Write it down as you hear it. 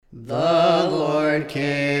The Lord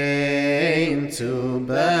came to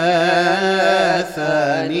Bethany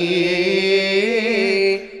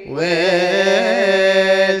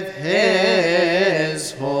with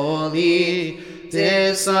his holy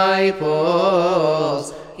disciples.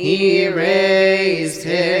 He raised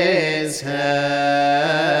his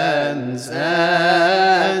hands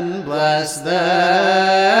and blessed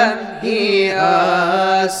them. He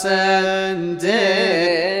ascended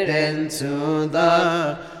into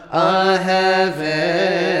the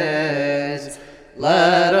heavens.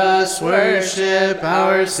 Let us worship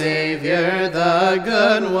our Savior, the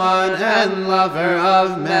good one and lover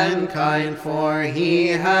of mankind, for he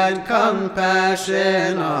had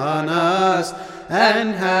compassion on us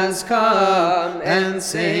and has come and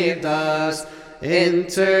saved us.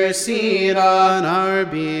 Intercede on our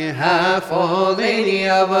behalf, O Lady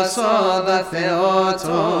of us all, the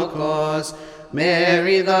Theotokos.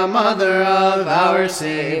 Mary, the mother of our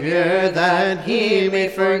Savior, that he may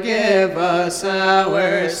forgive us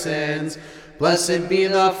our sins. Blessed be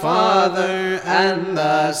the Father, and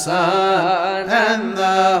the Son, and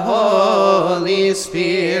the Holy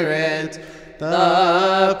Spirit,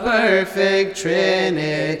 the perfect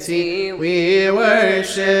Trinity. We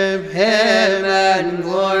worship him and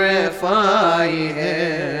glorify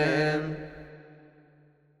him.